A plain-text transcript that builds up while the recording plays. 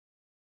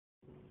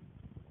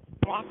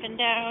walking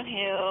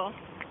downhill.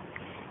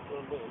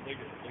 Look at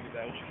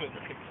that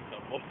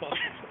woman.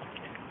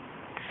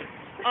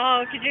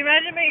 Oh, could you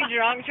imagine being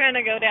drunk trying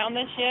to go down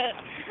this shit?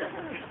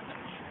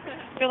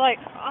 You're like,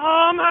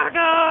 oh my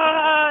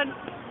god!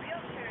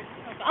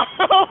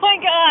 Oh my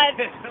god!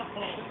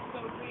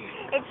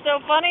 It's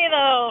so funny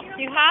though.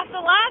 You have to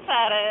laugh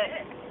at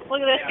it. Look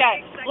at this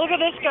guy. Look at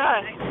this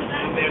guy.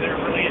 They're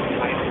really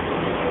entitled.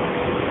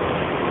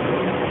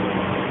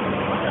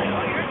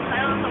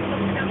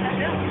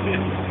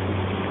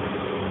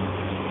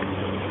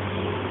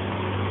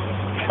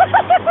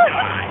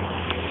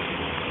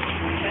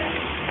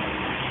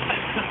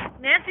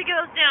 Nancy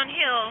goes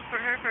downhill for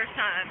her first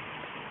time,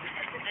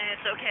 and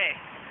it's okay.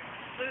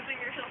 Losing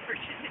your hill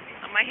virginity.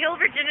 My hill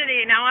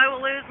virginity. Now I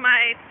will lose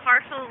my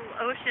partial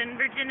ocean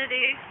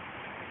virginity.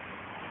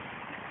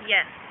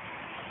 Yes.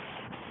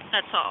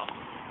 That's all.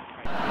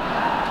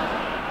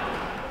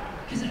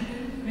 Because, I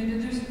mean,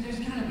 there's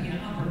got to be an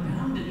upper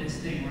bound to this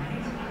thing, right?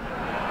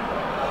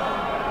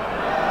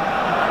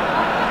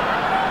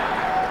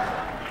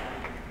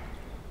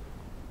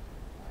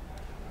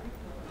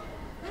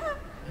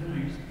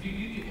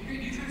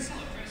 You try to sell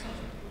it,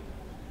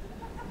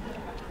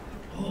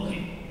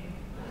 Holy.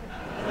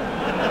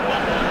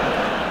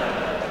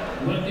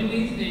 What do we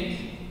think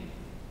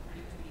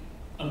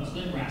of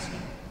Clint Rascal?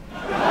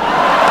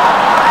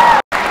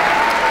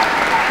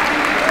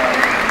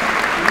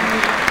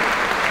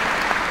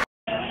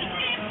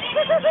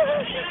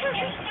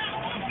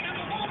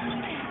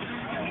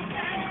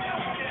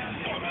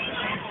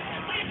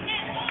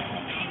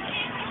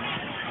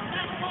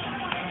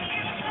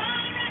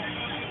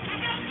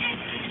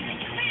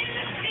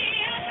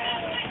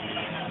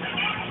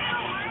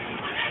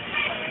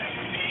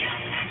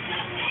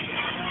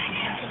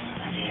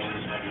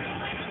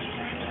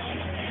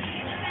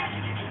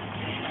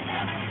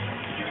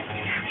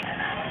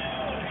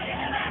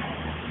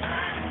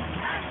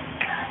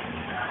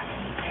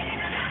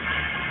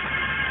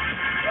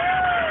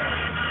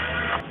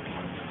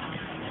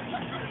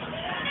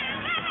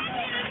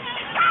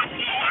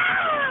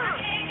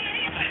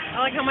 I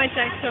like how my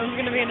sex tone's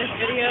gonna be in this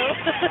video.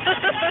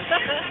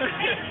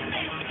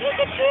 Look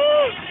at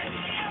this!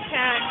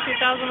 PAX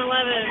 2011.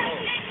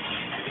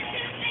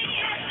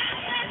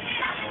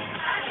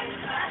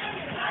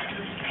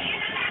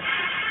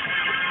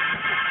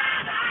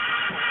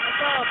 I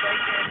saw a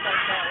breakdance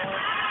like that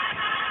one.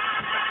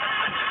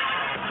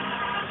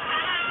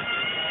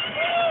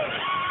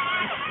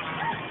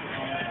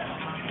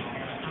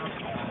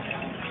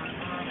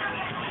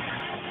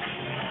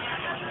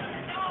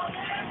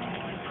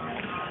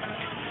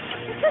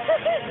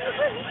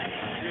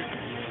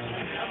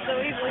 I'm so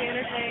easily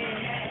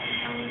entertained.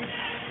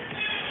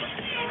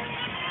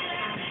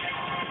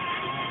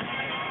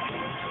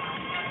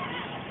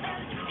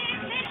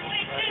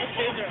 Those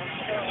shoes are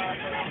so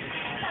awesome.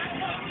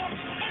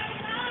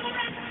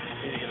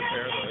 You need to get a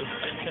pair of those.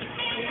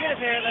 You get a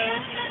pair of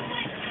those.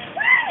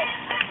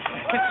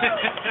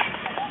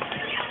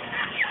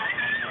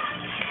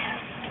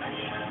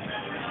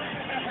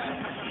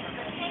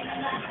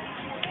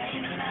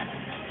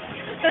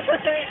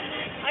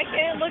 I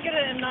can't look at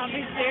it and not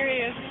be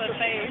serious, but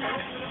face.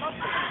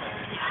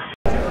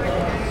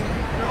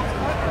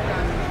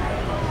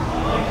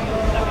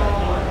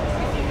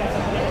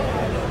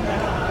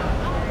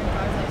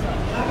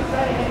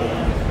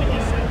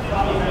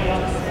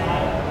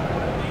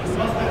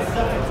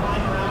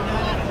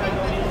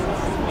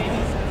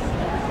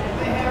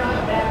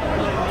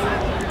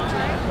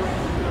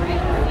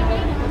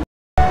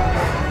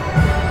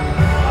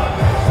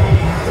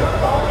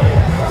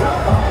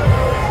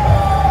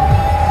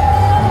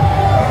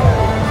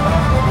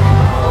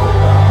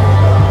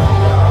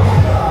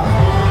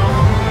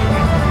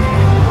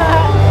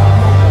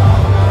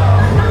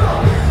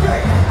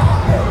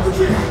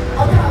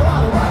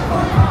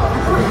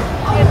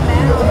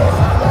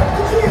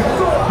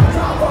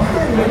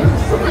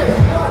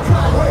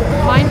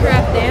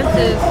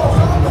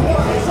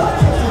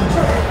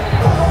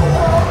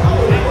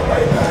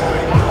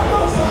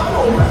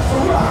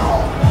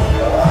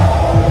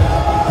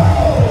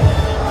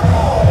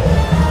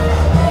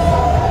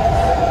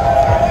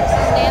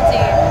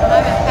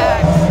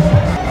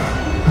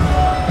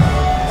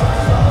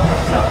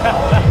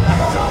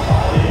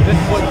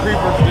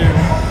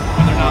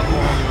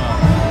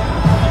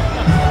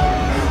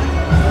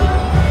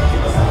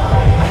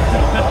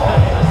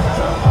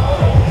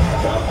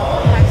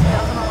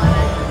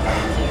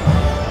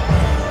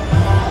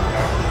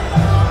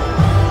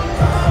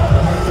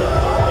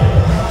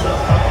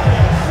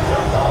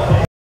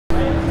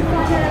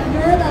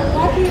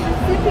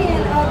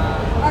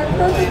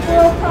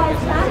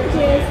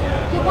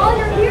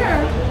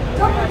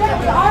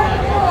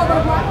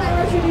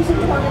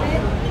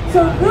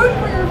 So root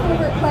for your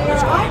favorite player.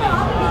 I know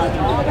I'm going to be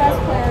looking for the best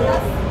player.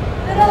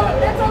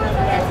 That's always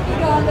what has to be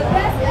going. The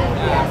best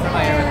FPS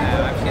player.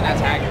 I've seen that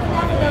tag.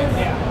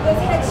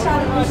 Those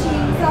headshotting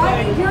machines. So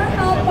I need your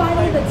help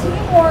finding the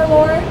Team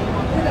Warlord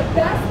for the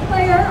best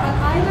player on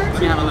either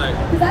team. Let me have a look.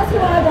 Because that's who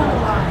I want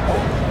to watch.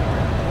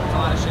 That's a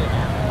lot of shit,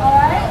 man.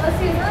 Alright, let's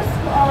see your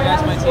score. Oh,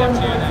 that was cool. 0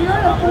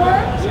 to 4.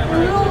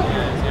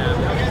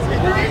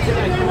 We're into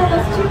the game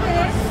almost 2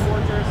 minutes.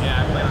 Yeah,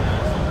 I play on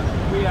those.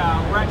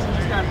 We're actually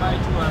just got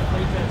invited to a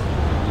playtest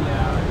for the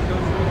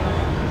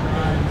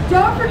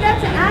Don't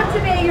forget to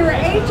activate your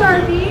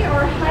HRV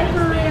or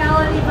Hyper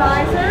Reality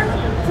Visor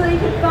so you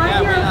can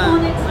find your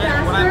opponents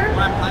faster.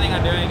 What I'm planning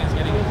on doing is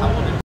getting a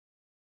couple different.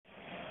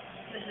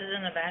 This is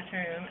in the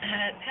bathroom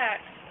at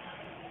PAX.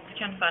 It's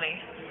kind of funny.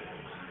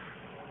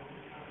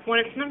 When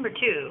it's number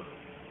 2,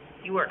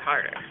 you work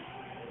harder.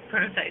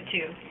 Prototype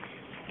 2.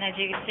 And as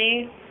you can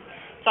see,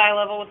 it's eye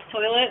level with the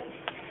toilet.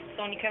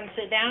 So when you come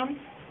sit down,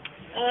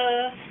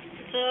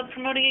 it's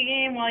promoting a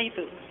game while you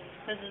poop.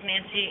 This is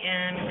Nancy,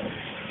 and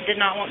did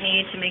not want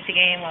me to make the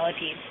game while I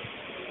peed.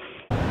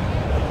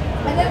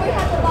 And then we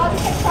have the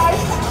Logitech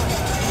prize pack.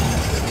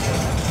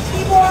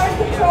 Keyboard,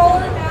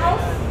 controller,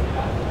 mouse.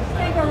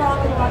 Can't go wrong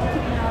with a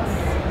Logitech mouse.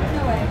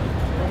 No way.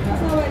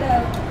 There's no way to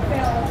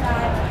fail with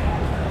that.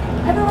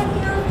 Everyone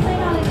here is playing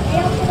on an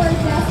Alienware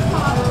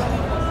desktop.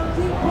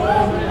 We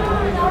will be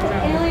moving out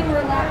an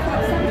Alienware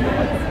laptop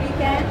sometime this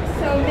weekend.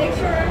 So make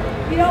sure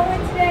you don't win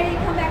today, you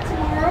come back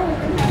tomorrow. We're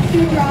going to have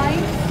 2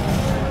 drawings.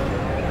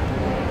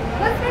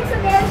 Let's make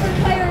some noise for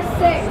player 6.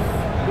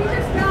 He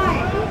just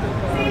died.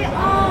 Say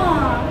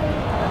aww.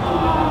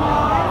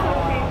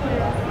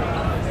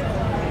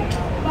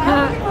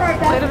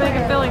 Way to make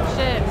him feel like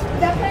shit. Is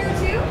that player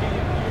 2?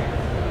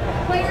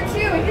 Player 2,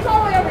 and he's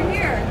all the way over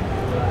here.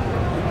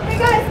 Hey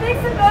guys, make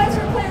some noise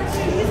for player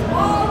 2. He's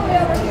all the way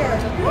over here.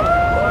 You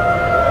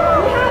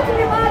have to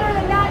be louder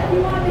than that if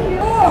you want to hear.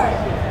 4,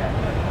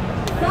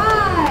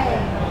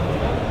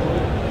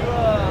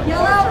 5.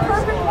 Yell out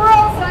perfect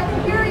world so I can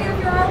hear you if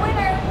you're our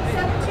winner.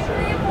 7, 2, 3,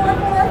 4,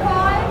 4,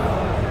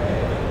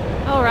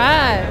 5. All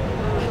right.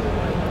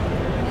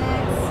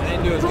 Next. I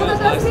didn't do as good Hold as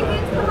on, last those time.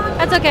 tickets, come on.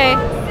 That's okay.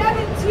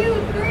 7, 2,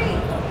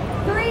 3,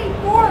 3,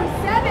 4,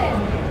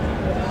 7.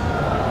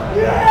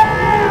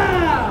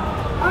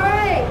 Yeah!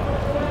 Alright.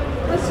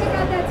 Let's check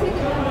out that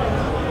ticket number.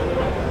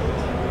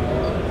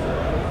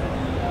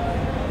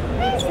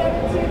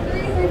 7, 2,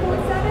 3, 3, 4,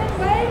 7.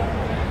 Wait.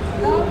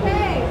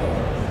 Okay.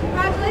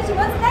 Congratulations.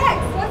 What's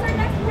next? What's our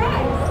next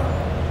prize?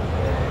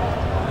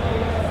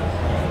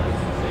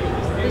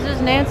 This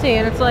is Nancy,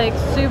 and it's like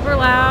super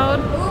loud.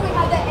 Ooh, we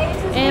have the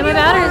Aces. And my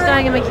video battery's card.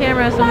 dying in my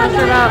camera, so I'm not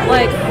sure about,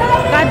 like,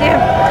 Excited. goddamn,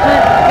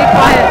 be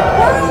quiet.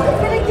 World is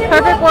gonna give you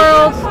Perfect a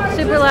world, video card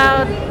super just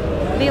loud, for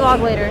free.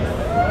 vlog later.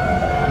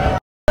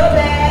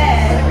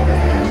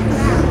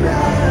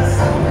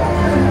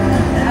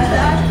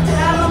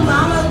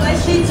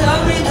 She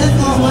told me this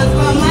one was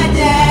from my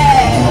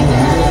dad.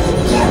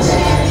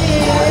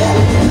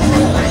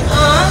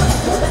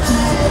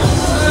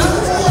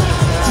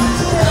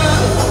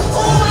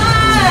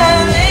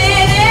 My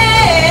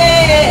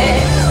lady,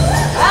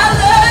 I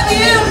love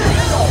you.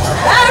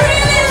 I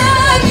really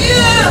love you.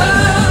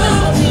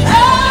 I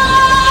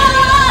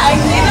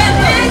can't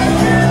think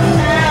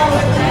now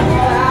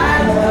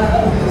I'm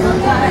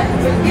gonna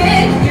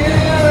forget you.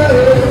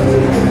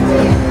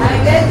 I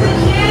get the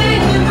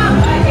change in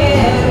my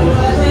head.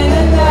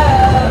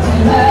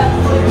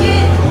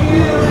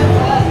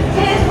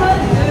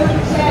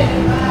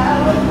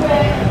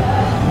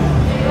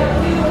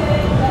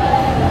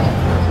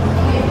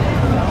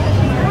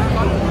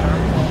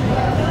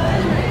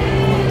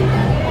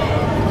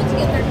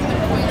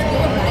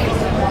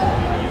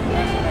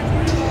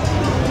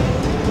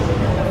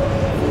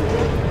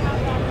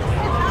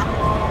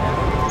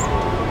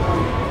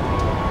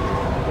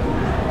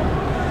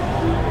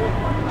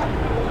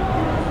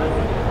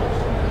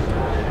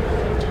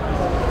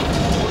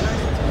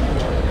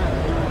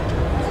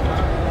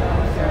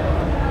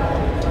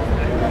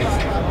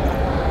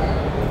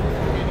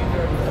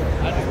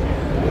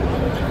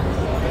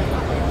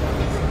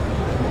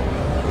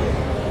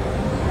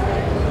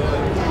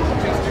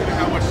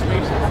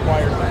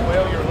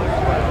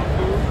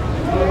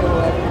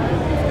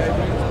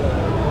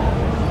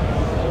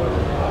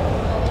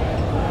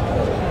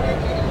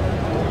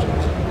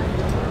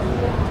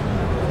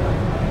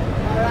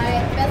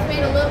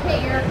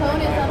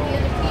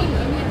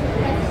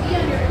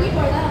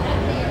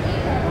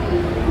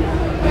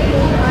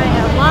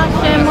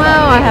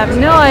 I have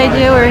no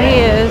idea where he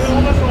is.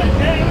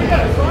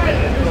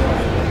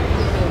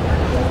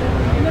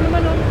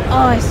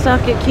 Oh, I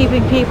suck at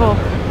keeping people.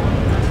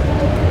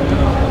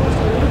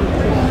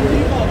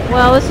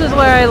 Well, this is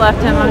where I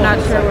left him. I'm not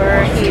sure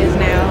where he is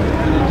now.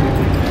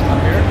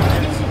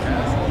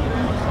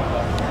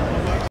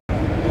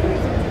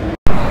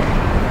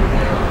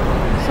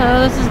 So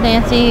this is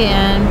Nancy,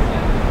 and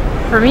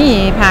for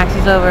me, PAX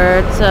is over.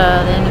 It's the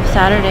end of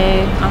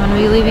Saturday. I'm going to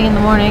be leaving in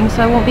the morning,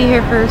 so I won't be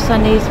here for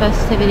Sunday's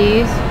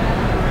festivities.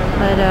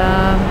 But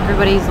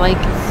everybody's like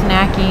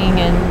snacking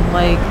and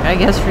like, I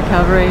guess,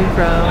 recovering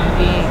from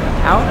being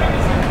out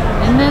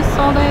in this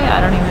all day.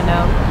 I don't even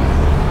know.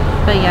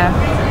 But yeah,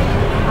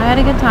 I had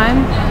a good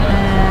time,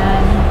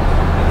 and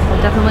we'll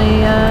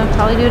definitely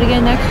probably do it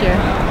again next year.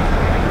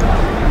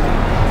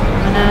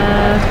 I'm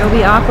gonna go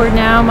be awkward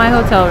now in my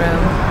hotel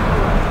room.